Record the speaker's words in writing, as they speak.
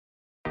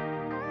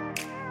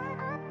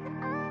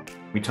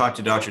We talk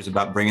to doctors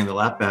about bringing the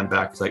lap band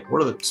back. It's like,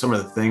 what are some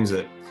of the things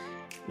that,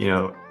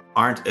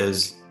 aren't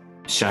as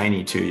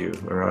shiny to you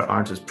or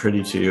aren't as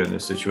pretty to you in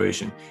this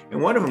situation? And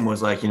one of them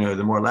was like,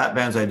 the more lap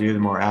bands I do, the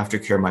more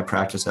aftercare my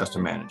practice has to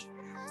manage.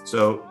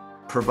 So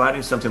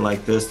providing something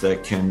like this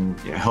that can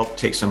help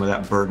take some of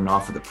that burden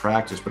off of the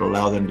practice, but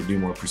allow them to do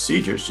more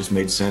procedures just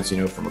made sense,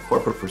 from a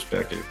corporate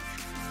perspective.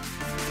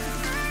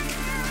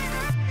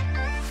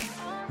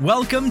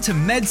 Welcome to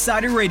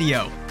MedSider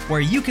Radio,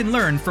 where you can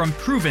learn from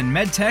proven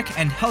medtech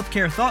and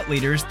healthcare thought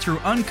leaders through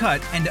uncut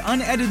and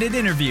unedited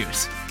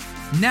interviews.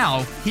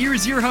 Now,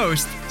 here's your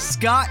host,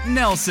 Scott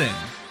Nelson.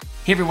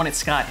 Hey everyone, it's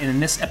Scott, and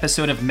in this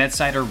episode of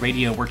MedSider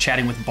Radio, we're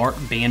chatting with Bart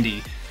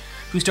Bandy,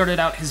 who started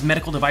out his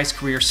medical device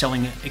career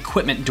selling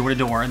equipment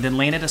door-to-door and then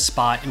landed a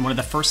spot in one of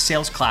the first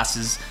sales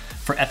classes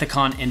for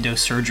Ethicon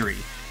Endosurgery.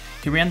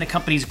 He ran the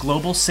company's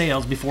global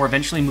sales before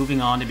eventually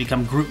moving on to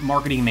become group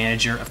marketing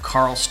manager of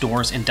Karl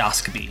Storz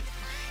Endoscopy.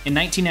 In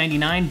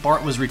 1999,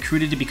 Bart was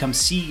recruited to become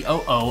COO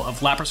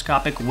of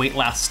laparoscopic weight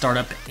loss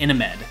startup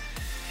Inamed.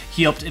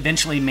 He helped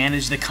eventually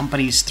manage the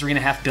company's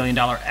 $3.5 billion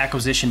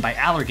acquisition by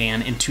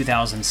Allergan in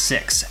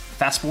 2006.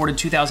 Fast forward to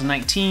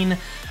 2019,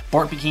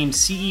 Bart became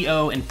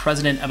CEO and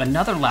president of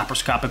another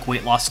laparoscopic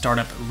weight loss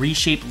startup,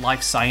 Reshape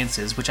Life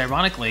Sciences, which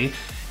ironically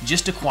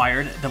just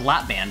acquired the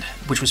lap band,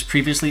 which was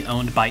previously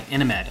owned by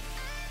Inamed.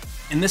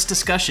 In this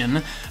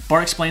discussion,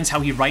 Bart explains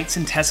how he writes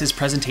and tests his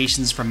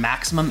presentations for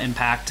maximum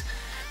impact,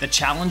 the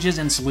challenges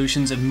and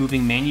solutions of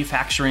moving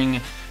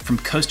manufacturing from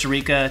Costa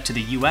Rica to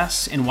the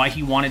US, and why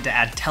he wanted to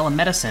add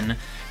telemedicine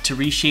to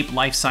Reshape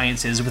Life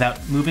Sciences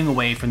without moving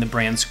away from the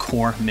brand's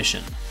core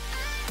mission.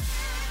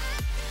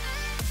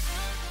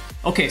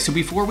 Okay, so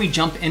before we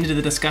jump into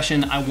the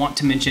discussion, I want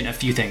to mention a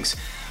few things.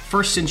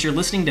 First, since you're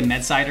listening to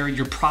MedSider,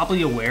 you're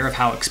probably aware of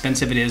how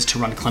expensive it is to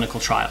run clinical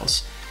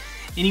trials.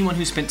 Anyone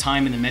who spent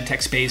time in the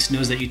medtech space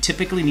knows that you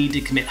typically need to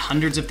commit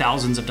hundreds of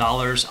thousands of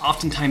dollars,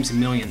 oftentimes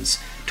millions,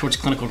 towards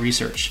clinical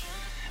research.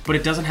 But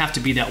it doesn't have to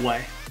be that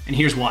way, and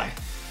here's why.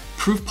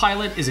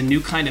 ProofPilot is a new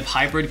kind of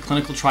hybrid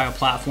clinical trial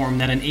platform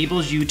that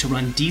enables you to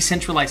run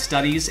decentralized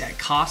studies at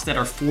costs that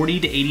are 40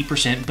 to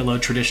 80% below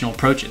traditional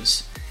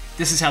approaches.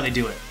 This is how they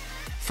do it.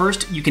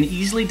 First, you can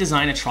easily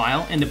design a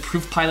trial in the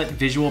ProofPilot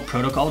Visual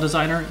Protocol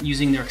Designer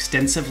using their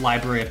extensive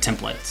library of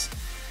templates.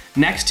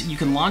 Next, you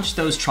can launch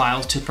those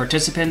trials to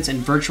participants and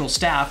virtual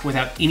staff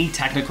without any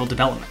technical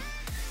development.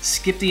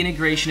 Skip the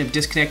integration of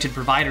disconnected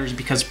providers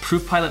because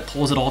ProofPilot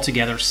pulls it all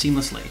together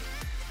seamlessly.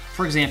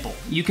 For example,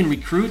 you can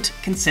recruit,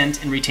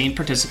 consent, and retain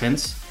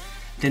participants,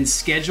 then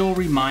schedule,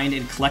 remind,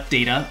 and collect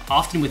data,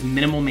 often with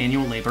minimal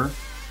manual labor,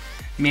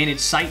 manage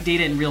site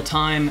data in real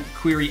time,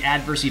 query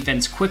adverse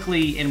events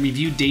quickly, and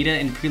review data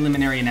and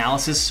preliminary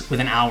analysis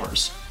within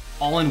hours,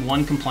 all in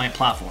one compliant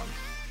platform.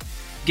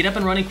 Get up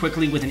and running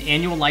quickly with an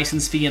annual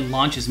license fee and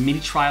launch as many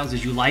trials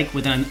as you like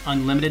with an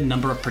unlimited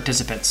number of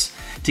participants.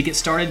 To get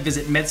started,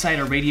 visit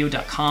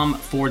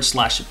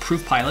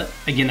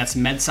medsiderradio.com/proofpilot. Again, that's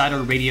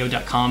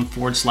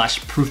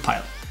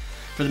medsiderradio.com/proofpilot.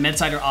 For the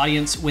MedSider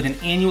audience, with an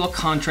annual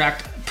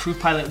contract,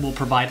 ProofPilot will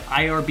provide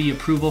IRB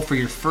approval for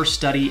your first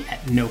study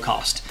at no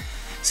cost.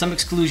 Some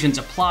exclusions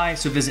apply,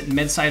 so visit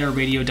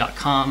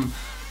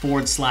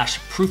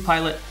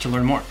medsiderradio.com/proofpilot to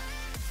learn more.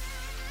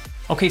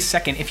 Okay,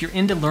 second, if you're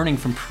into learning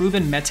from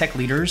proven medtech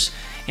leaders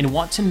and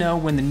want to know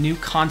when the new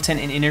content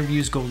and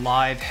interviews go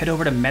live, head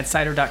over to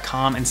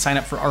medsider.com and sign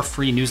up for our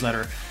free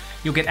newsletter.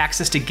 You'll get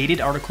access to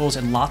gated articles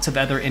and lots of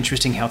other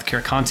interesting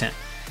healthcare content.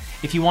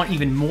 If you want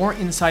even more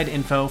inside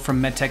info from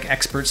medtech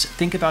experts,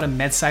 think about a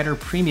MedSider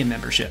Premium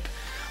membership.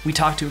 We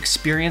talk to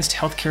experienced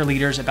healthcare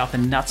leaders about the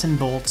nuts and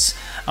bolts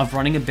of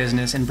running a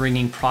business and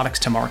bringing products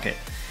to market.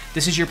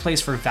 This is your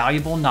place for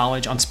valuable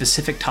knowledge on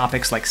specific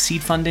topics like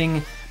seed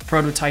funding,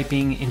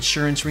 prototyping,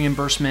 insurance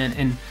reimbursement,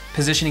 and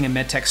positioning a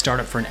medtech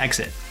startup for an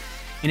exit.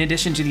 In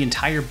addition to the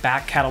entire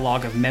back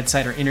catalog of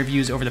MedSider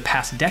interviews over the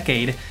past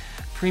decade,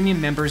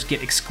 premium members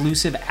get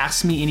exclusive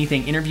Ask Me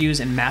Anything interviews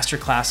and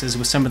masterclasses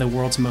with some of the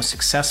world's most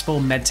successful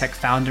medtech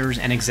founders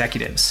and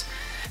executives.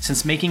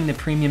 Since making the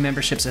premium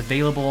memberships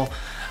available,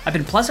 I've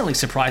been pleasantly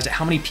surprised at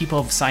how many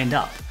people have signed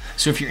up.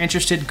 So if you're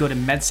interested, go to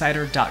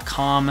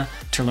medsider.com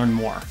to learn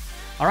more.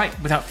 All right,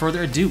 without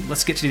further ado,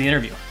 let's get to the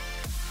interview.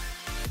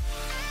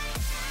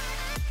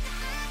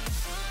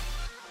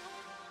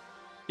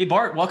 Hey,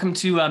 Bart, welcome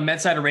to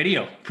MedSider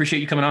Radio. Appreciate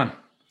you coming on.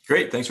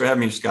 Great. Thanks for having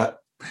me, Scott.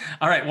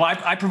 All right. Well,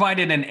 I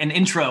provided an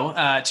intro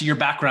to your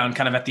background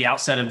kind of at the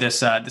outset of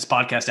this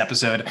podcast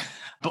episode.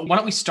 But why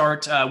don't we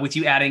start with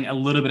you adding a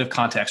little bit of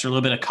context or a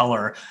little bit of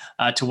color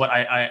to what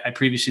I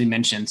previously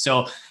mentioned.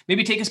 So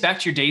maybe take us back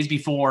to your days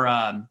before,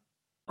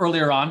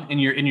 earlier on in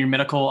your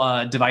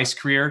medical device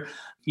career,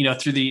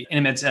 through the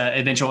Inamed's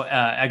eventual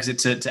exit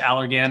to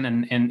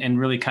Allergan and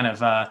really kind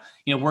of,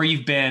 where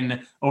you've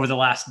been over the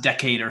last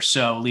decade or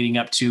so leading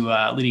up to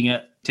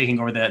taking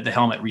over the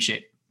helm at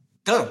Reshape.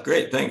 Oh,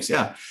 great. Thanks.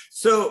 Yeah.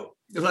 So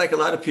like a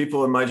lot of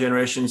people in my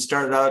generation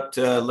started out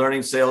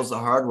learning sales the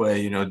hard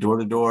way,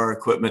 door-to-door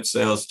equipment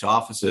sales to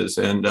offices.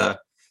 And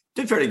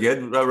Did fairly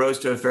good. I rose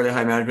to a fairly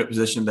high management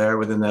position there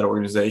within that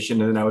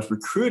organization. And then I was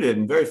recruited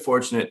and very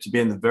fortunate to be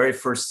in the very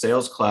first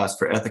sales class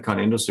for Ethicon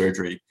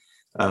Endosurgery,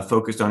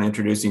 focused on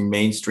introducing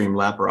mainstream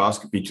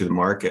laparoscopy to the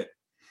market.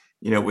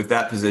 With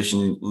that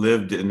position,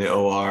 lived in the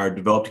OR,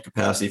 developed a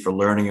capacity for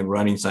learning and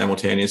running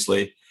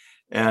simultaneously.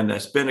 And I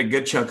spent a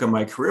good chunk of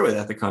my career with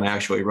Ethicon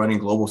actually running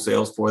global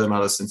sales for them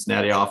out of the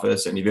Cincinnati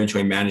office and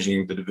eventually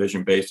managing the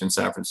division based in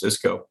San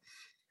Francisco.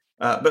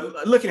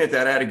 But looking at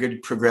that, I had a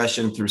good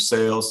progression through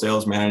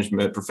sales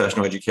management,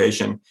 professional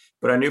education.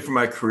 But I knew for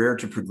my career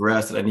to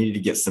progress that I needed to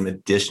get some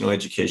additional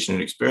education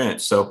and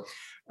experience. So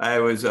I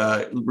was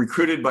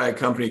recruited by a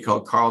company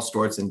called Karl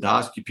Storz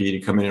Endoscopy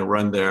to come in and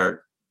run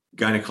their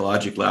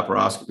gynecologic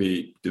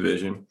laparoscopy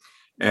division.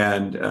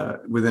 And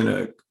within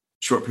a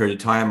short period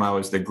of time, I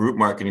was the group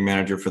marketing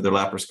manager for the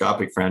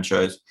laparoscopic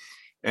franchise.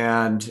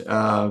 And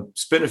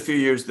spent a few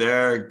years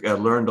there,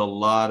 learned a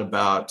lot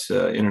about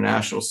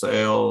international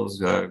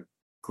sales,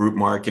 group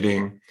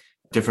marketing,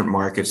 different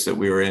markets that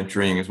we were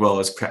entering, as well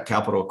as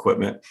capital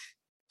equipment.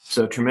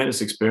 So tremendous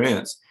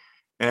experience.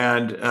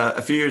 And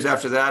a few years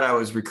after that, I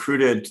was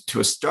recruited to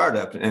a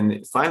startup.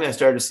 And finally, I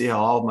started to see how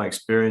all of my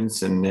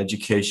experience and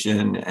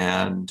education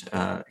and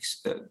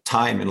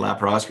time in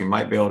laparoscopy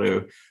might be able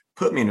to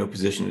put me in a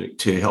position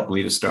to help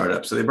lead a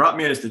startup. So they brought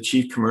me in as the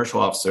chief commercial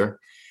officer.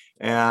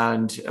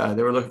 And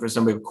they were looking for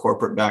somebody with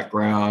corporate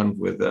background,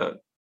 with a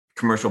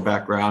commercial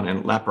background,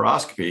 and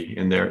laparoscopy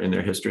in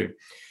their history.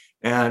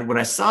 And when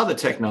I saw the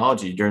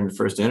technology during the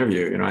first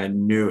interview, I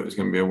knew it was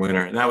going to be a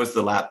winner, and that was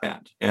the lap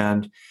band.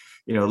 And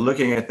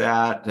looking at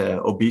that,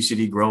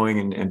 obesity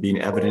growing and being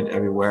evident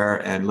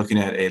everywhere, and looking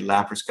at a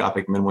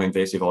laparoscopic minimally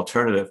invasive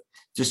alternative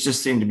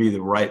just seemed to be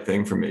the right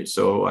thing for me.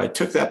 So I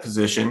took that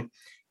position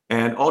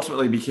and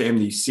ultimately became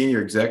the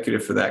senior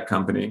executive for that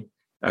company.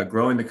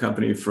 Growing the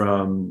company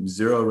from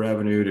zero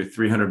revenue to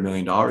 $300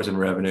 million in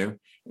revenue,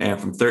 and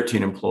from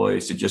 13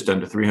 employees to just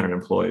under 300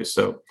 employees.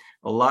 So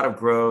a lot of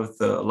growth,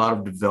 a lot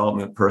of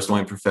development personally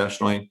and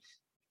professionally.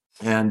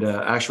 And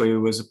actually, it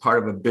was a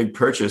part of a big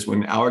purchase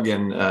when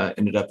Allergan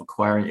ended up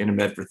acquiring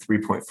Inamed for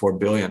 $3.4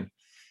 billion.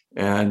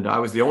 And I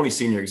was the only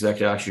senior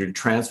executive actually to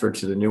transfer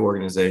to the new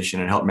organization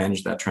and help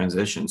manage that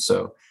transition.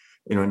 So,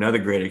 another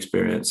great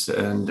experience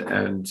and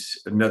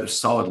another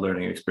solid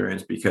learning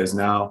experience, because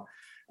now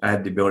I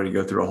had the ability to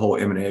go through a whole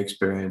M&A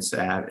experience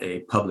at a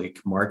public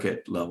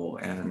market level.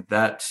 And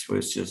that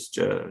was just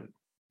a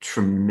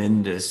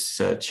tremendous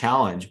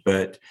challenge,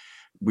 but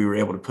we were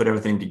able to put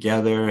everything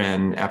together.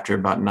 And after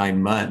about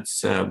 9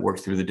 months, worked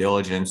through the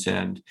diligence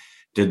and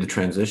did the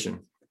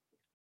transition.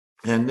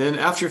 And then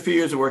after a few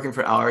years of working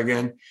for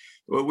Allergan,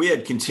 we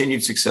had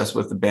continued success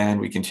with the band.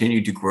 We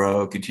continued to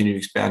grow, continued to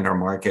expand our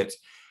markets.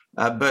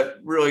 But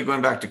really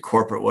going back to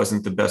corporate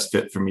wasn't the best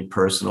fit for me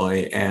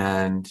personally.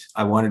 And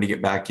I wanted to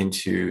get back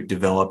into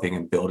developing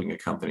and building a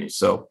company.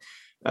 So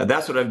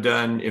that's what I've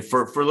done.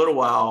 For a little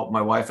while,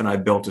 my wife and I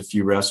built a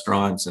few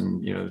restaurants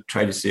and,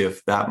 tried to see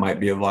if that might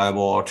be a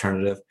viable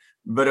alternative.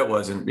 But it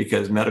wasn't,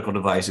 because medical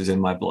device is in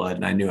my blood.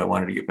 And I knew I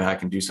wanted to get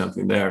back and do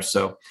something there.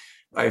 So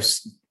I've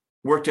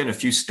worked in a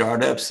few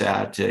startups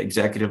at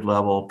executive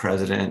level,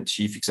 president,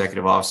 chief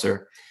executive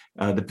officer.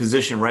 The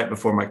position right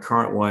before my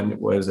current one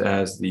was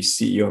as the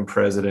CEO and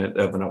president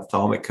of an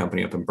ophthalmic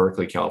company up in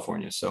Berkeley,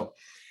 California. So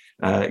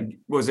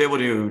was able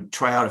to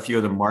try out a few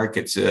of the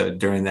markets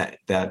during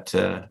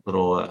that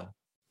little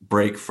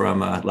break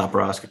from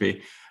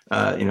laparoscopy.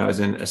 I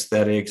was in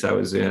aesthetics, I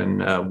was in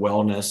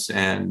wellness,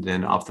 and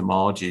in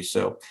ophthalmology.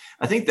 So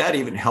I think that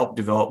even helped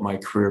develop my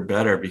career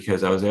better,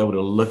 because I was able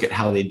to look at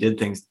how they did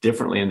things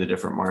differently in the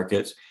different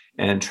markets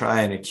and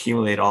try and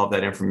accumulate all of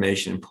that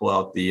information and pull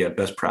out the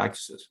best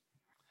practices.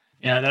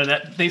 Yeah,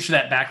 thanks for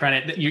that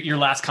background. Your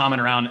last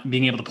comment around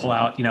being able to pull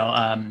out,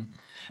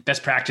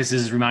 best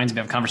practices reminds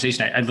me of a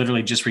conversation I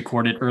literally just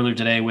recorded earlier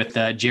today with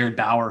Jared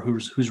Bauer,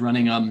 who's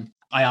running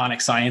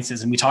Ionic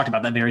Sciences, and we talked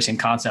about that very same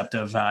concept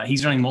of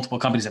he's running multiple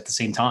companies at the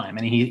same time,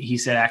 and he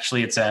said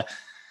actually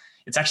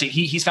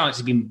he's found it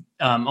to be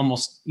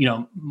almost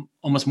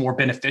more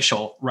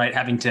beneficial, right,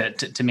 having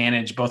to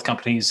manage both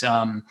companies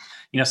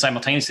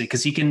simultaneously,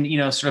 because he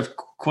can sort of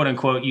quote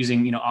unquote,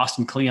 using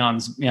Austin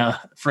Kleon's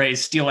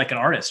phrase, steal like an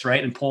artist,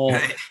 right, and pull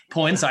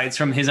insights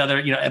from his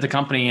other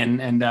company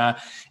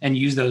and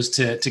use those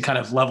to kind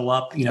of level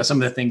up some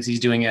of the things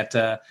he's doing at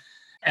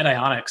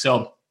Ionic.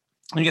 So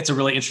I think it's a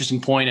really interesting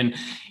point. And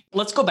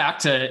let's go back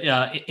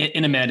to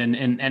Inamed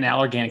and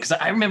Allergan, because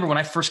I remember when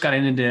I first got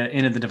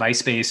into the device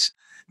space,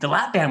 the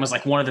lap band was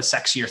like one of the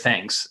sexier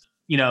things,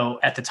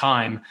 at the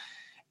time.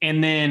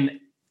 And then,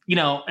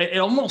 it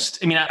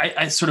almost,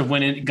 I sort of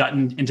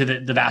gotten into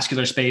the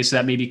vascular space. So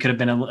that maybe could have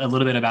been a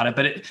little bit about it,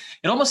 but it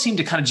almost seemed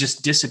to kind of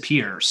just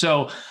disappear.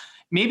 So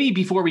maybe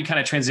before we kind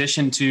of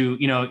transition to,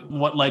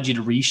 what led you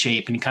to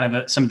Reshape and kind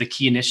of some of the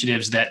key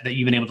initiatives that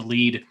you've been able to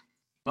lead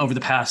over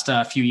the past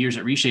few years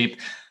at Reshape,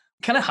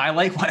 kind of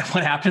highlight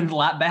what happened to the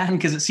lap band,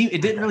 because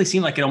it didn't really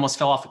seem like it almost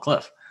fell off a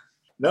cliff.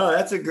 No,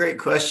 that's a great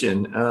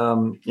question.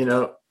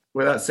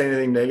 Without saying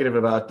anything negative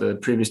about the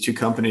previous two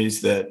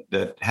companies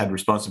that had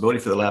responsibility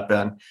for the lap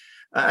band,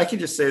 I can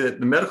just say that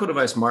the medical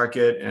device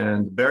market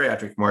and the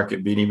bariatric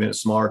market, being even a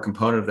smaller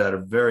component of that,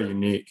 are very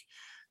unique.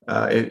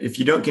 If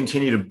you don't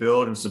continue to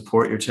build and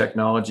support your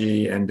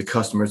technology and the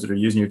customers that are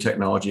using your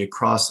technology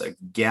across a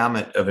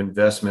gamut of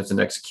investments and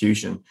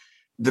execution,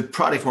 the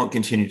product won't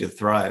continue to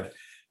thrive.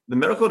 The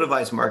medical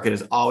device market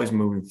is always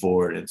moving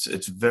forward.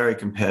 It's very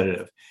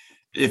competitive.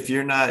 If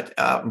you're not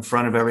out in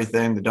front of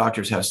everything, the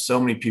doctors have so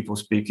many people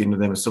speaking to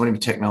them, so many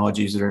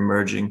technologies that are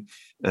emerging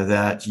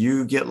that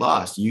you get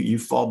lost. You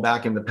fall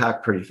back in the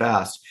pack pretty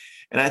fast.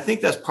 And I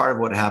think that's part of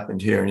what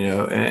happened here,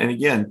 and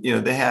again,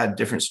 they had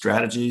different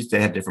strategies.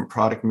 They had different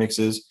product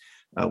mixes.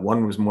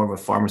 One was more of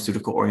a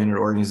pharmaceutical oriented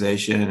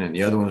organization, and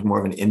the other one was more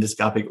of an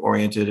endoscopic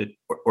oriented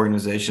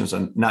organization.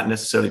 So not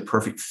necessarily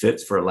perfect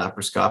fits for a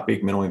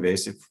laparoscopic minimally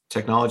invasive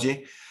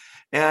technology.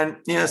 And,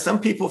 some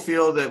people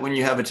feel that when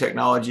you have a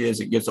technology, as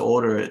it gets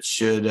older, it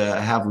should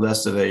have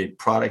less of a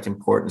product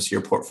importance to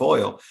your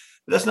portfolio.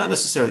 But that's not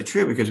necessarily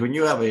true, because when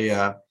you have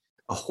a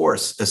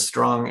horse as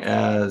strong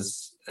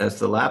as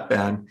the lap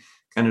band,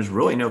 and there's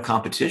really no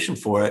competition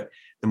for it,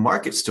 the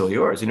market's still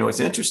yours. What's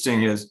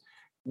interesting is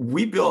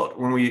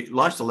when we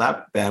launched the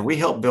lap band, we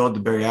helped build the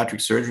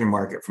bariatric surgery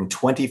market from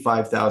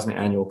 25,000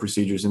 annual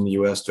procedures in the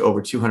US to over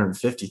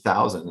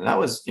 250,000. And that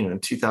was, in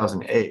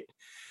 2008.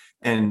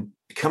 And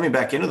coming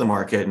back into the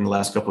market in the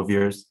last couple of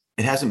years,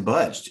 it hasn't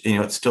budged.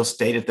 It's still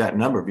stayed at that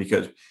number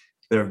because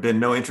there have been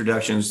no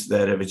introductions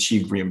that have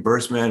achieved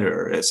reimbursement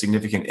or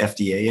significant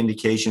FDA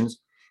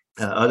indications.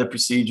 Other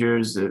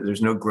procedures,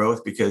 there's no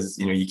growth because,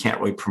 you can't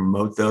really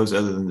promote those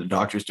other than the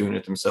doctors doing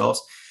it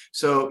themselves.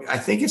 So I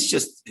think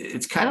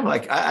it's kind of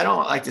like, I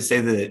don't like to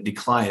say that it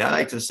declined. I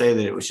like to say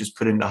that it was just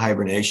put into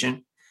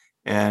hibernation,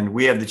 and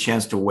we have the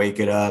chance to wake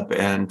it up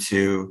and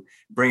to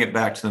bring it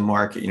back to the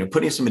market,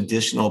 putting some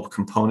additional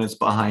components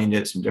behind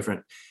it, some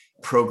different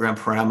program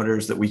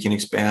parameters that we can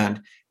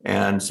expand,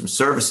 and some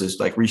services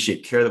like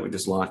Reshape Care that we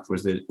just launched,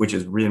 which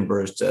is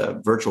reimbursed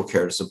virtual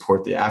care to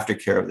support the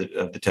aftercare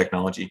of the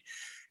technology.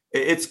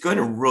 It's going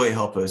to really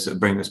help us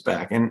bring this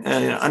back. And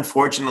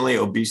unfortunately,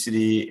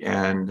 obesity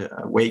and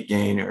weight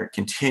gain are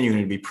continuing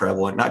to be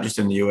prevalent, not just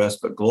in the US,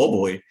 but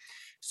globally.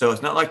 So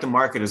it's not like the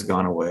market has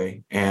gone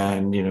away,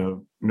 and,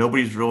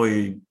 nobody's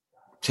really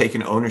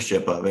taken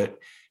ownership of it.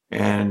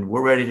 And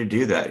we're ready to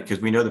do that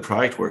because we know the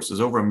product works. There's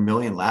over 1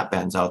 million lap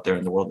bands out there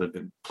in the world that have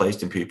been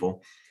placed in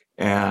people.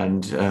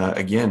 And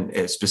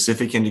again,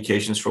 specific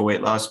indications for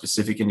weight loss,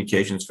 specific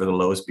indications for the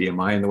lowest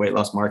BMI in the weight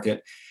loss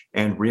market,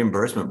 and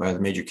reimbursement by the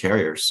major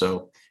carriers.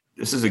 So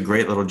this is a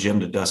great little gem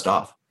to dust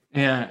off.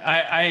 Yeah,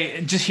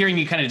 I just hearing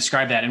you kind of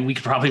describe that, and we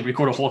could probably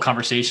record a whole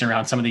conversation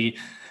around some of the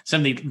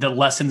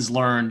lessons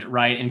learned,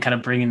 right, and kind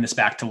of bringing this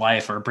back to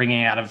life, or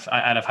bringing it out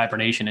of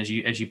hibernation, as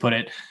you put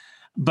it.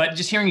 But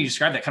just hearing you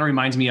describe that kind of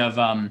reminds me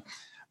of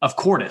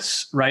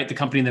Cordis, right, the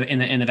company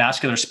in the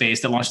vascular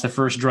space that launched the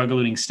first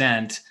drug-eluting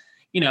stent.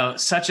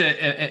 Such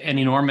an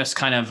enormous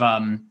kind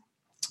of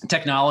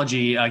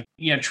technology,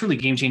 truly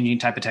game-changing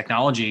type of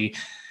technology.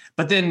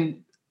 But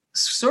then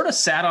sort of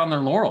sat on their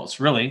laurels,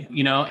 really,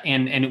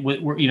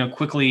 and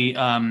quickly,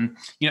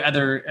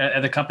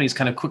 other companies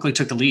kind of quickly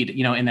took the lead,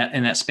 in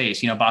that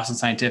space. Boston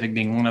Scientific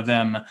being one of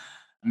them,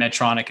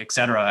 Medtronic, et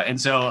cetera. And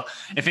so,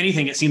 if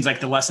anything, it seems like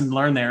the lesson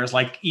learned there is,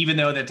 like, even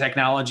though the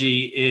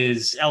technology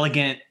is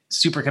elegant,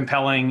 super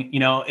compelling,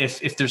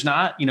 if there's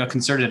not,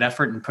 concerted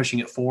effort in pushing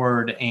it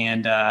forward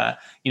and,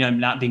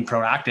 not being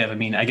proactive, I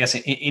mean, I guess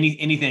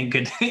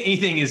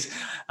anything is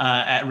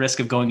at risk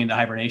of going into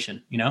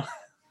hibernation,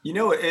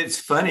 It's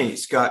funny,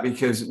 Scott,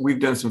 because we've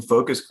done some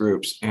focus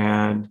groups,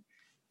 and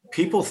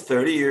people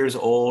 30 years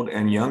old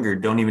and younger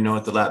don't even know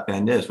what the lap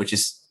band is, which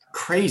is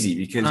crazy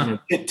because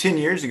 10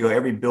 years ago,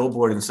 every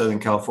billboard in Southern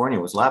California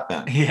was lap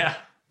band. Yeah.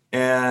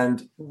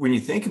 And when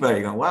you think about it,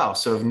 you go, wow.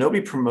 So if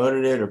nobody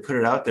promoted it or put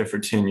it out there for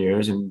 10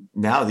 years, and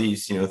now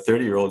these,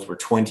 30-year-olds were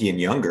 20 and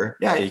younger,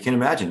 yeah, you can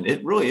imagine.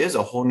 It really is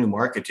a whole new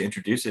market to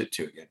introduce it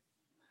to again.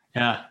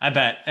 Yeah, I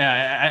bet.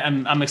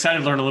 I'm excited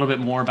to learn a little bit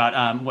more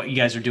about what you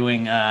guys are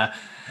doing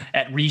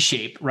at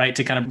Reshape, right,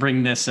 to kind of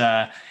bring this,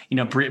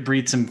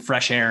 breathe some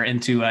fresh air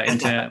into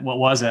what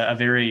was a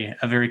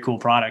very cool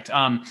product.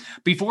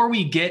 Before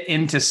we get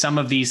into some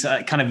of these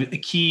kind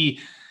of key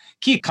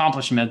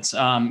accomplishments,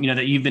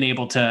 that you've been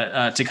able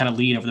to kind of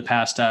lead over the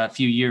past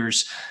few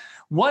years,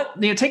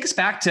 take us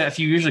back to a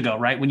few years ago,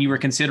 right, when you were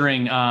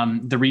considering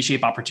the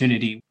Reshape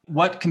opportunity.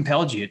 What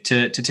compelled you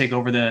to take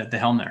over the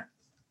helm there?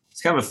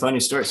 It's kind of a funny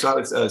story. So I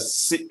was,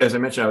 as I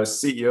mentioned, I was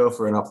CEO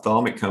for an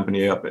ophthalmic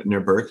company up near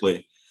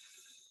Berkeley.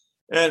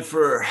 And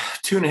for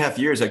 2.5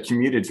 years, I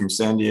commuted from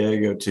San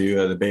Diego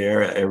to the Bay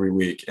Area every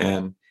week.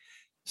 And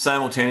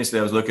simultaneously,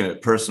 I was looking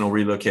at personal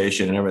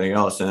relocation and everything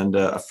else. And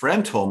a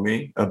friend told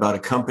me about a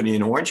company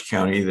in Orange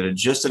County that had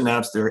just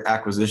announced their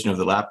acquisition of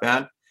the lap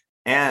band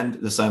and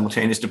the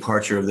simultaneous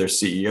departure of their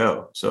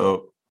CEO.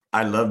 So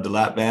I loved the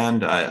lap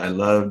band. I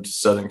loved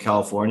Southern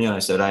California. And I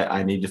said,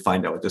 I need to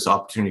find out what this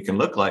opportunity can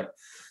look like.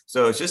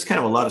 So it's just kind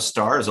of a lot of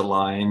stars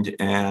aligned.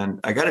 And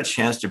I got a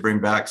chance to bring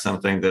back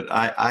something that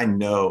I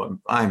know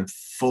I'm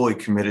fully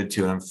committed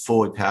to and I'm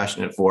fully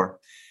passionate for.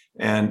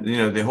 And,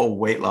 the whole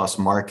weight loss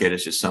market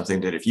is just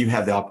something that if you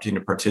have the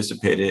opportunity to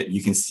participate in it,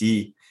 you can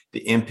see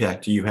the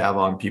impact you have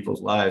on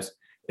people's lives.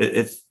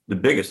 It's the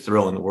biggest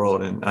thrill in the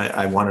world. And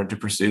I wanted to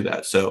pursue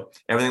that. So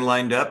everything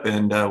lined up,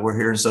 and we're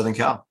here in Southern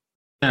Cal.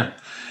 Yeah.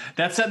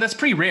 That's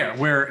pretty rare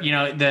where,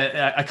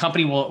 a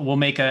company will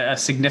make a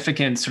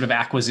significant sort of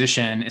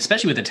acquisition,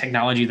 especially with the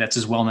technology that's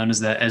as well known as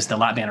the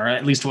lap band, or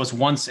at least was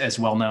once as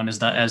well known as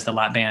the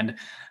lap band.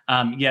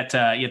 Yet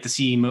the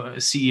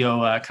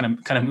CEO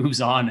kind of moves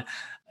on,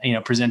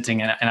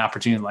 presenting an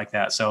opportunity like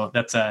that. So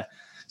that's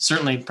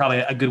certainly probably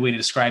a good way to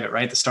describe it,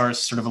 right? The stars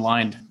sort of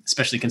aligned,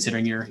 especially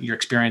considering your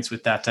experience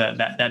with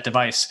that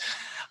device.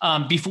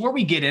 Before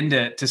we get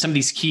into some of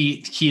these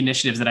key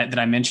initiatives that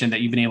I mentioned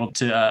that you've been able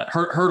to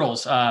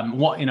hurdles,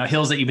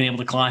 hills that you've been able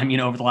to climb,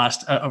 over the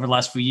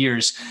last few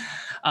years,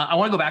 I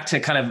want to go back to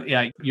kind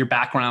of your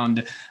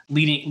background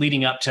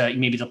leading up to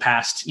maybe the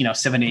past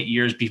 7-8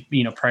 years,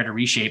 prior to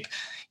Reshape.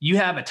 You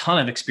have a ton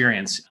of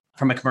experience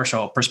from a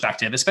commercial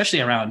perspective,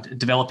 especially around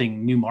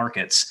developing new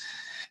markets.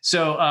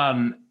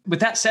 So with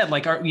that said,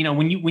 like,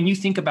 when you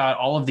think about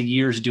all of the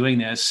years doing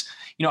this,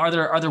 are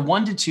there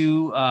 1 to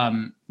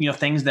 2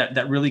 things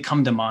that really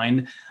come to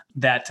mind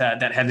that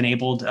have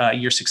enabled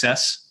your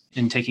success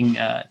in taking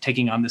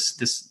on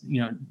this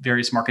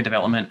various market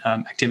development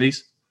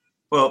activities?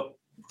 Well,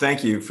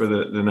 thank you for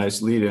the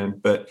nice lead in,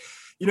 but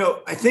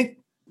I think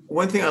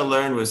one thing I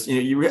learned was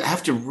you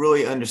have to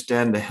really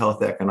understand the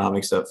health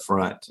economics up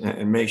front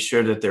and make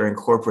sure that they're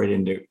incorporated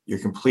into your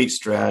complete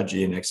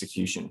strategy and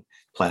execution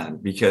plan,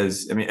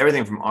 because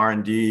everything from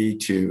R&D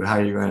to how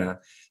you're going to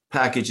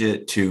package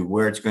it, to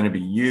where it's going to be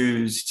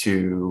used,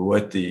 to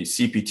what the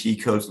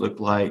CPT codes look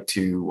like,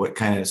 to what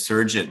kind of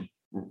surgeon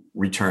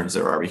returns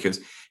there are, because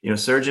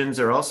surgeons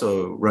are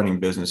also running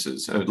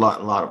businesses, a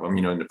lot of them,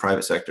 in the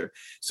private sector.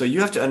 So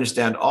you have to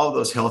understand all of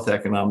those health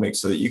economics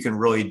so that you can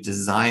really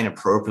design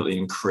appropriately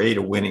and create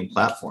a winning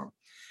platform.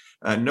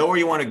 Know where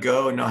you want to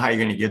go and know how you're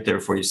going to get there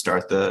before you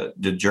start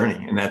the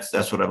journey. And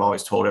that's what I've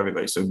always told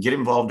everybody. So get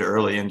involved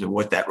early into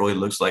what that really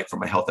looks like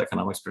from a health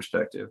economics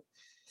perspective.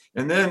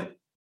 And then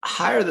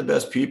hire the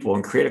best people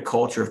and create a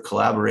culture of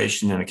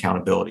collaboration and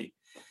accountability.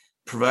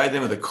 Provide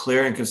them with a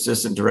clear and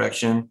consistent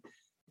direction,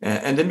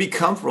 and then be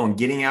comfortable in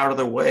getting out of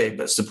their way,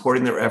 but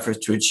supporting their efforts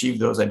to achieve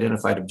those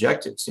identified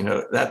objectives.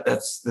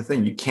 That's the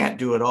thing. You can't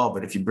do it all,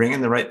 but if you bring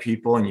in the right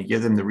people and you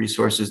give them the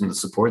resources and the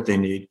support they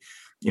need,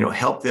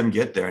 help them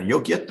get there, and you'll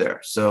get there.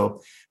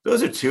 So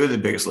those are 2 of the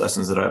biggest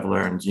lessons that I've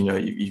learned.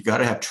 You've got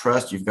to have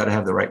trust, you've got to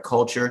have the right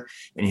culture,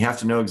 and you have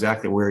to know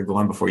exactly where you're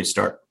going before you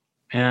start.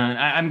 And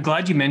I'm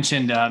glad you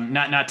mentioned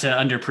not to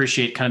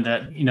underappreciate kind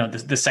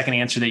of the second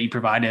answer that you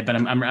provided, but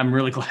I'm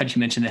really glad you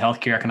mentioned the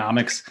healthcare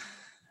economics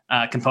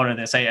component of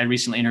this. I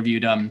recently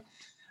interviewed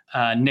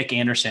Nick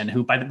Anderson,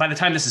 who by the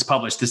time this is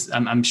published,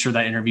 I'm sure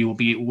that interview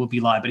will be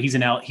live. But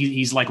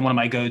he's like one of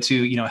my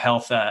go-to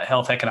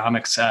health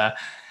economics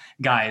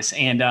guys,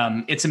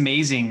 and it's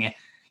amazing.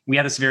 We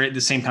had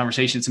the same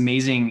conversation. It's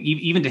amazing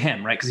even to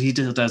him, right? Because he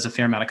does a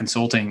fair amount of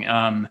consulting.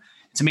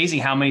 It's amazing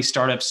how many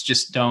startups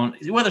just don't,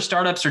 whether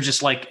startups or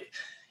just like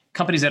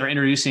companies that are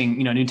introducing,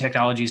 new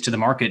technologies to the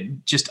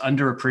market, just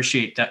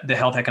underappreciate the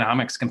health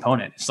economics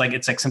component. It's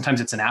like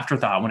sometimes it's an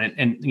afterthought when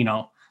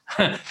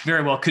it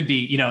very well could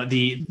be,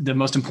 the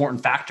most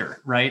important factor,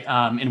 right?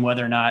 In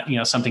whether or not,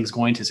 something's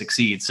going to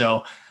succeed.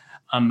 So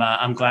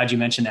I'm glad you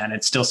mentioned that. And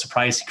it's still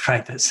surprising,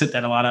 right?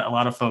 That a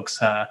lot of folks,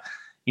 kind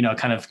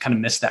of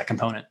miss that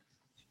component.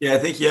 Yeah, I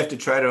think you have to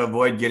try to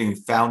avoid getting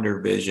founder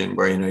vision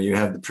where, you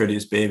have the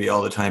prettiest baby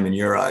all the time in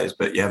your eyes,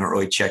 but you haven't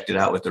really checked it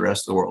out with the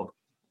rest of the world.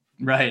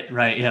 Right.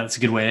 Yeah, that's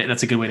a good way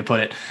to put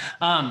it.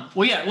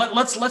 Well, yeah,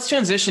 let's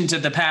transition to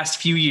the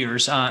past few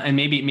years, and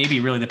maybe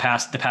really the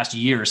past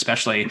year,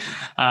 especially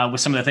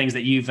with some of the things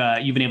that you've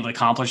been able to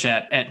accomplish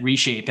at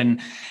Reshape, and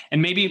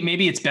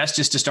maybe it's best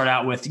just to start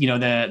out with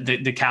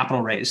the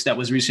capital raise that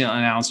was recently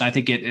announced. And I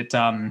think it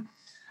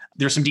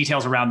there's some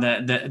details around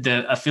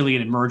the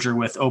affiliated merger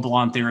with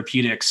Obalon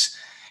Therapeutics.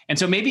 And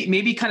so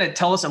maybe kind of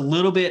tell us a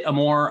little bit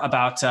more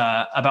about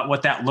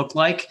what that looked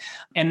like.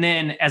 And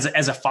then as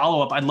a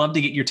follow-up, I'd love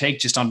to get your take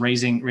just on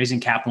raising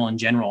capital in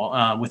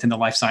general within the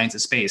life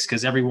sciences space,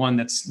 because everyone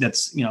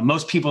that's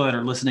most people that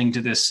are listening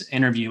to this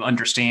interview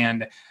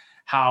understand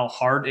how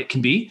hard it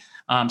can be.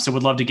 So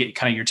would love to get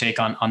kind of your take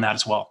on that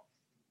as well.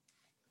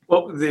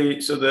 Well,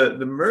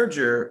 the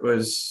merger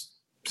was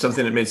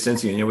something that made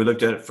sense. We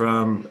looked at it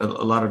from a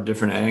lot of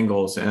different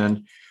angles.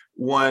 And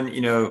one,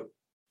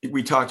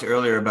 we talked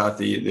earlier about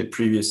the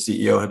previous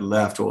CEO had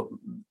left.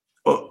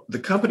 Well, the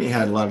company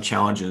had a lot of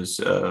challenges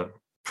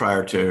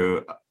prior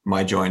to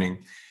my joining,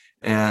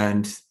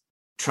 and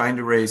trying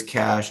to raise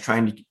cash,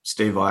 trying to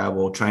stay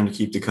viable, trying to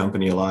keep the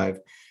company alive.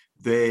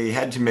 They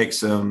had to make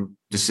some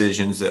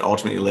decisions that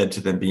ultimately led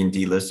to them being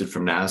delisted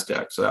from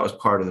NASDAQ. So that was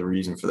part of the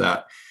reason for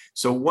that.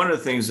 So one of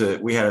the things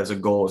that we had as a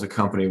goal as a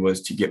company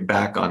was to get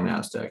back on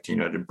NASDAQ,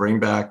 to bring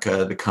back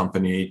the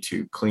company,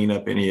 to clean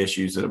up any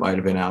issues that might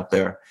have been out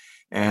there,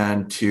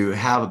 and to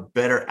have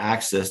better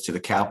access to the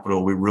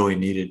capital we really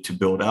needed to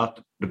build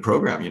out the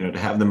program, to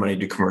have the money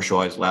to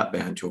commercialize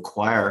Lap-Band, to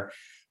acquire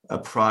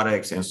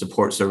products and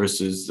support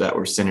services that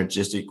were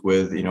synergistic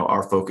with,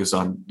 our focus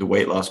on the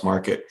weight loss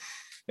market.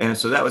 And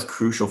so that was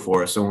crucial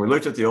for us. So when we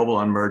looked at the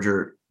Obalon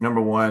merger,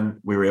 number one,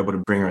 we were able to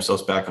bring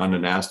ourselves back onto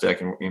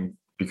NASDAQ and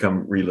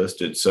become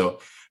relisted. So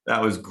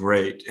that was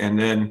great. And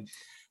then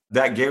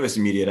that gave us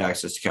immediate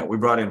access to capital. We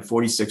brought in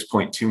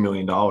 $46.2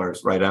 million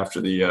right after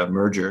the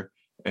merger,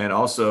 and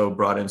also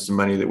brought in some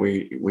money that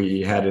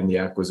we had in the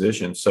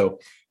acquisition. So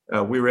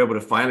we were able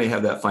to finally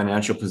have that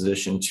financial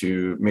position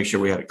to make sure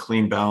we had a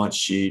clean balance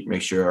sheet,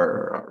 make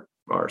sure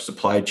our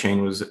supply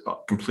chain was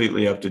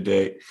completely up to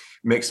date,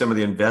 make some of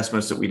the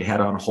investments that we'd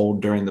had on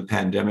hold during the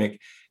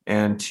pandemic,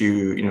 and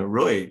to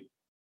really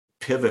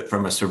pivot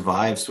from a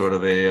survive sort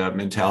of a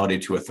mentality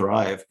to a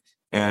thrive.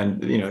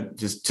 And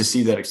just to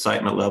see that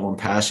excitement level and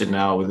passion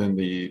now within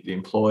the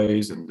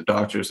employees and the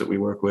doctors that we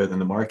work with in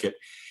the market,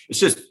 it's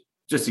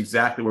just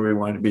exactly where we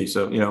wanted to be.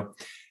 So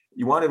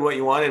you wanted what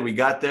you wanted, we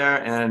got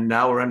there, and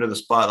now we're under the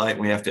spotlight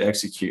and we have to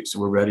execute. So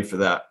we're ready for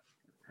that.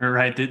 All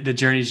right, the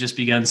journey's just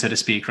begun, so to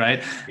speak,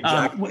 right?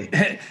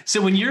 Exactly.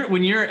 So when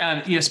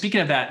you're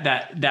speaking of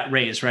that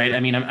raise, right?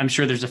 I mean, I'm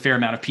sure there's a fair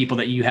amount of people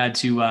that you had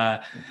to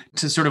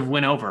sort of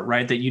win over,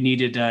 right? That you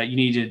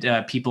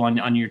needed people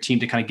on your team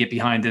to kind of get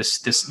behind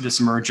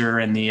this merger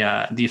and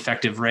the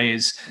effective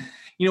raise.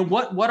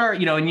 What are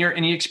in your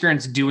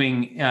experience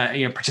doing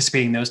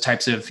participating in those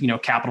types of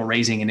capital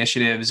raising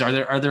initiatives? Are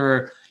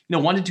there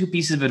 1 to 2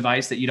 pieces of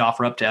advice that you'd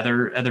offer up to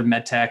other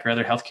med tech or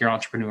other healthcare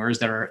entrepreneurs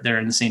that are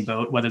in the same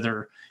boat, whether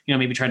they're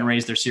maybe trying to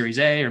raise their Series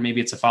A or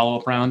maybe it's a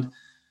follow-up round?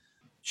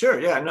 Sure.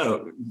 Yeah,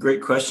 no, great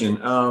question.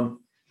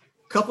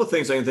 Couple of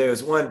things I can think of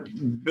is,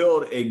 one,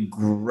 build a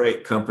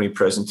great company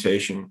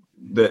presentation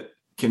that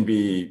can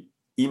be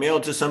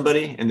emailed to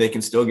somebody and they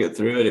can still get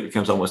through it. It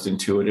becomes almost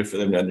intuitive for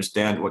them to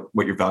understand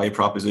what your value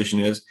proposition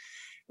is,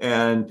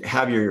 and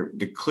have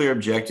the clear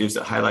objectives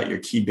that highlight your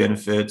key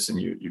benefits and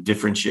your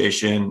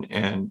differentiation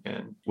and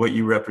what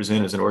you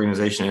represent as an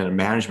organization and a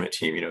management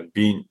team.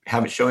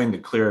 Showing the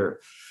clear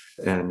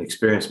and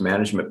experienced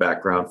management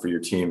background for your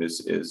team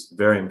is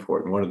very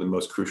important. One of the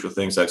most crucial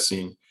things I've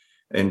seen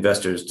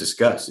investors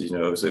discuss,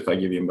 is if I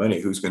give you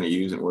money, who's going to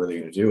use it? What are they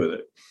going to do with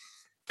it?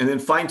 And then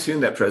fine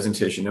tune that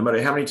presentation. No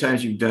matter how many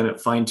times you've done it,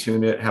 fine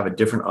tune it, have a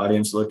different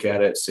audience look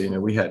at it. So,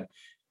 we had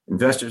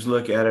investors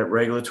look at it,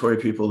 regulatory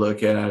people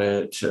look at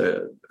it,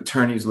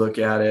 attorneys look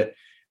at it,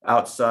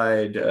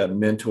 outside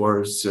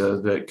mentors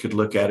that could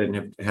look at it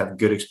and have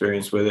good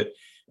experience with it.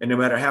 And no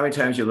matter how many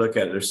times you look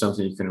at it, there's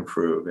something you can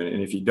improve.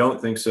 And if you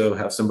don't think so,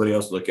 have somebody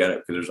else look at it,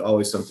 because there's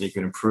always something you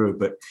can improve.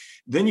 But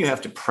then you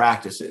have to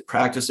practice it.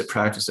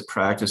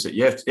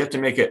 You have to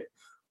make it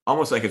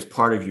almost like it's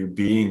part of your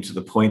being, to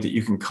the point that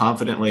you can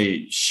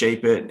confidently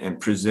shape it and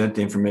present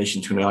the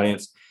information to an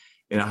audience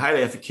in a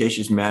highly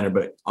efficacious manner,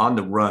 but on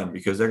the run,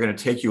 because they're going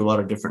to take you a lot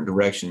of different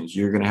directions.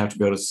 You're going to have to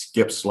be able to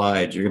skip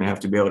slides. You're going to have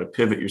to be able to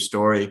pivot your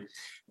story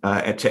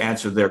to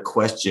answer their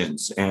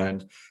questions.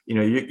 And,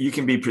 you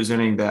can be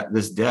presenting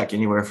this deck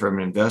anywhere from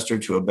an investor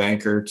to a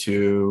banker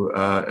to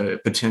a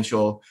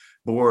potential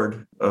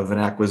board of an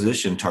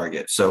acquisition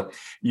target. So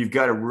you've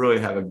got to really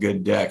have a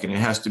good deck, and it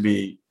has to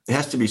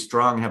be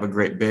strong, have a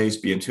great base,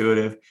 be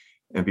intuitive,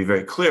 and be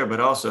very clear,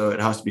 but also it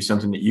has to be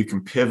something that you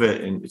can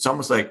pivot. And it's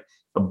almost like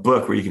a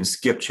book where you can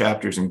skip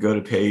chapters and go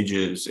to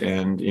pages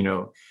and,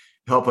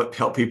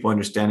 help people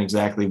understand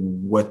exactly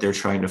what they're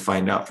trying to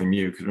find out from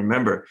you. Because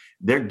remember,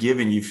 they're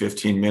giving you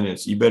 15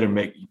 minutes. You better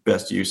make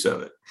best use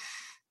of it.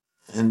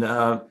 And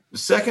the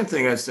second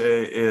thing I'd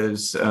say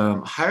is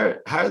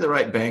hire the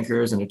right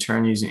bankers and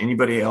attorneys and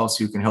anybody else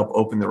who can help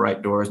open the right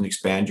doors and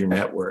expand your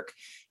network.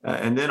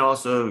 And then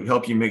also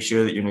help you make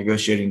sure that you're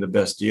negotiating the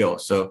best deal.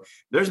 So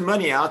there's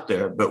money out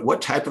there, but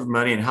what type of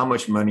money and how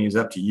much money is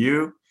up to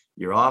you,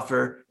 your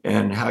offer,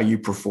 and how you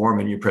perform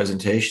in your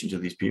presentation to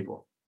these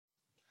people.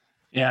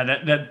 Yeah,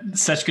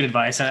 that's such good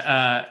advice.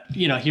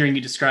 Hearing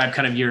you describe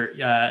kind of your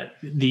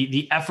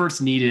the efforts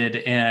needed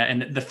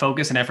and the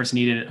focus and efforts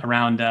needed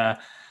around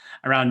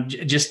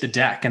just the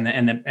deck and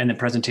the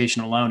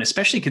presentation alone,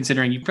 especially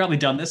considering you've probably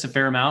done this a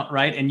fair amount,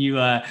 right? And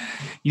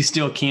you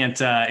still can't.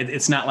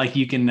 It's not like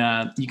you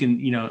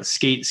can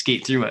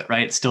skate through it,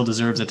 right? It still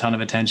deserves a ton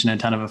of attention, a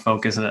ton of a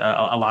focus, a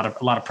lot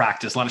of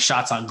practice, a lot of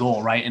shots on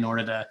goal, right? In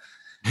order to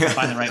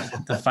find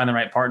the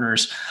right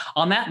partners.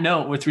 On that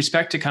note, with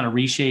respect to kind of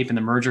Reshape and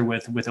the merger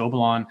with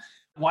Obalon,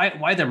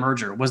 why the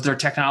merger? Was there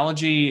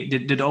technology?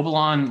 Did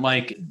Obalon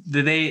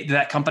did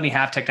that company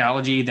have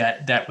technology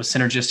that was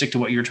synergistic to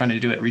what you were trying to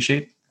do at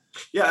Reshape?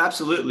 Yeah,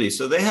 absolutely.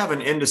 So they have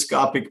an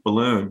endoscopic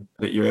balloon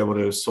that you're able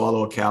to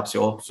swallow a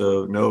capsule.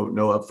 So no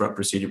upfront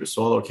procedure, but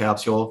swallow a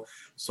capsule,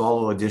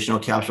 swallow additional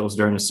capsules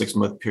during a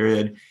 6-month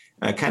period,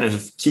 kind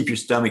of keep your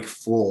stomach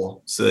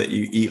full so that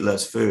you eat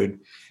less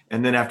food.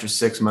 And then after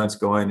 6 months,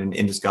 go in and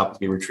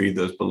endoscopically retrieve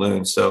those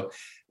balloons. So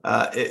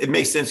it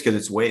makes sense because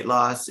it's weight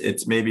loss.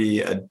 It's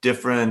maybe a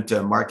different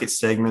market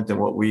segment than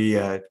what we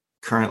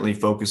currently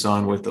focus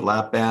on with the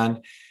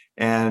Lap-Band.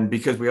 And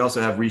because we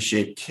also have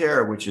Reshape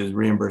Care, which is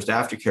reimbursed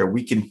aftercare,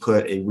 we can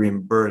put a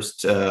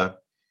reimbursed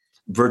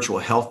virtual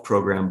health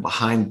program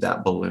behind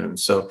that balloon.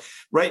 So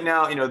right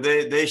now,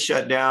 they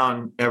shut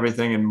down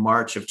everything in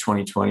March of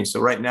 2020. So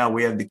right now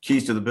we have the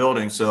keys to the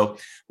building. So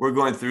we're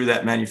going through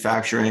that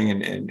manufacturing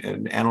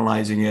and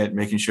analyzing it,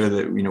 making sure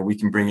that, we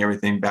can bring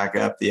everything back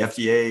up. The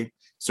FDA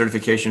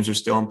certifications are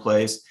still in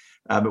place.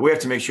 But we have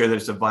to make sure that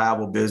it's a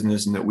viable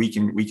business and that we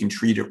can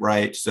treat it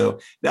right. So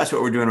that's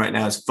what we're doing right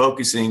now, is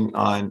focusing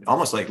on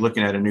almost like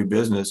looking at a new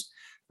business.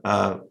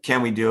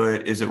 Can we do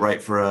it? Is it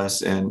right for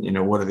us? And,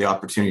 what are the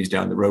opportunities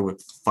down the road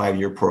with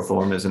 5-year pro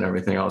formas and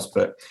everything else?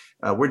 But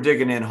we're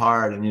digging in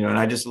hard. And, and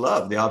I just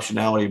love the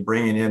optionality of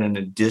bringing in an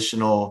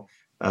additional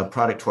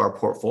product to our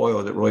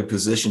portfolio that really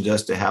positions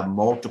us to have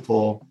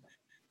multiple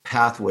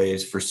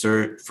pathways for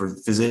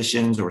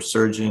physicians or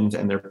surgeons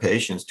and their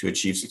patients to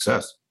achieve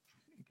success.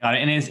 Got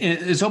it. And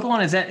is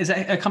Opalon, is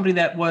that a company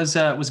that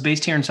was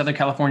based here in Southern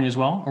California as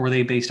well, or were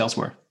they based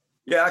elsewhere?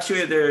 Yeah,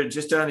 actually, they're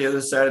just on the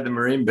other side of the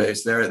Marine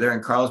base. They're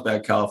in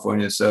Carlsbad,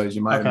 California. So as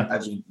you might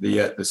imagine,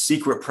 the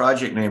secret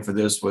project name for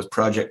this was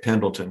Project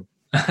Pendleton.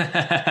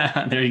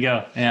 There you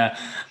go. Yeah.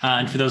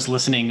 And for those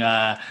listening,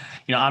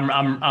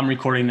 I'm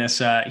recording this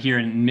here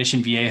in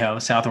Mission Viejo,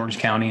 South Orange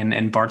County,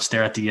 and Bart's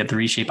there at the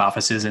Reshape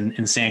offices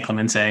in San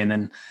Clemente, and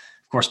then,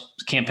 of course,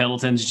 Camp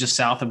Pendleton's just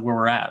south of where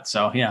we're at.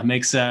 So yeah,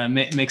 makes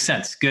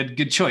sense.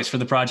 Good choice for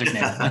the project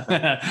name.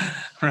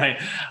 Right.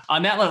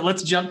 On that,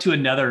 let's jump to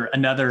another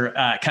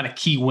kind of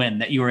key win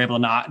that you were able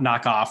to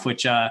knock off,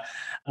 which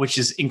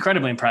is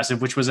incredibly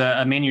impressive, which was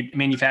a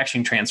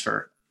manufacturing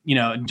transfer,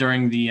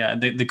 during the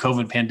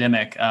COVID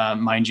pandemic,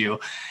 mind you.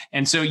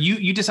 And so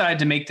you decided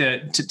to make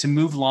to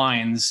move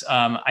lines,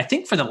 I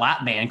think for the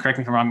lap band, correct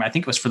me if I'm wrong, I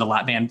think it was for the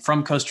lap band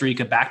from Costa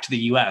Rica back to the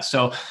US.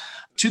 So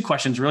 2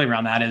 questions really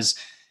around that is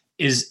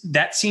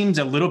that seems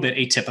a little bit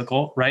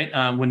atypical, right?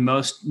 When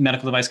most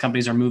medical device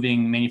companies are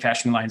moving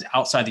manufacturing lines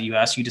outside the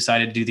US, you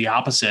decided to do the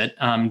opposite,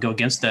 go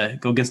against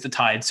the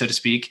tide, so to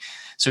speak.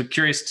 So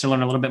curious to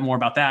learn a little bit more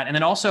about that. And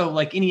then also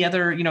like any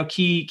other,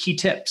 key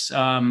tips,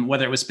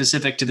 whether it was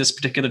specific to this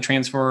particular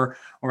transfer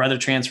or other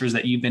transfers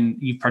that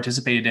you've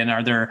participated in.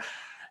 Are there,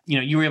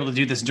 you were able to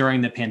do this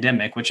during the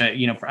pandemic, which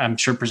I'm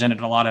sure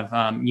presented a lot of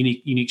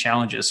unique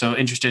challenges. So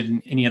interested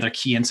in any other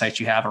key insights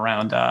you have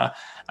around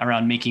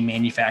making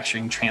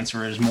manufacturing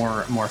transfers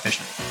more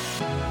efficient.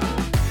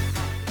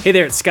 Hey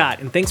there, it's Scott,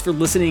 and thanks for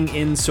listening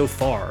in so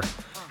far.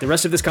 The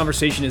rest of this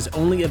conversation is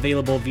only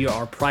available via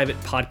our private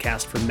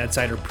podcast for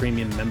MedSider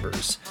Premium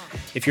members.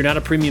 If you're not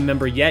a premium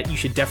member yet, you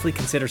should definitely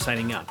consider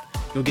signing up.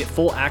 You'll get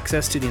full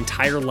access to the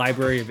entire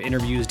library of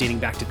interviews dating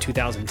back to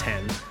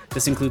 2010.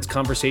 This includes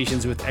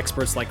conversations with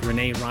experts like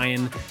Renee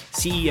Ryan,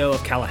 CEO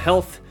of Cala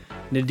Health,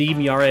 Nadim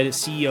Yared,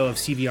 CEO of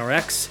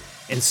CVRX,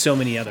 and so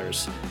many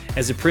others.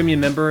 As a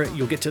premium member,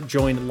 you'll get to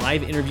join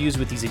live interviews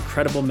with these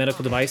incredible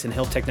medical device and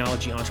health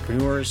technology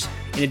entrepreneurs.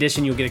 In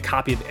addition, you'll get a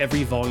copy of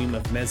every volume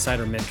of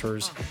MedSider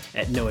Mentors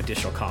at no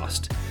additional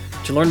cost.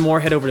 To learn more,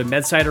 head over to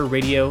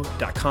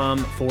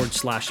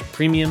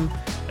medsiderradio.com/premium.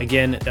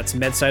 Again, that's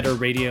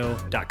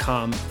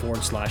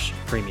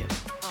medsiderradio.com/premium.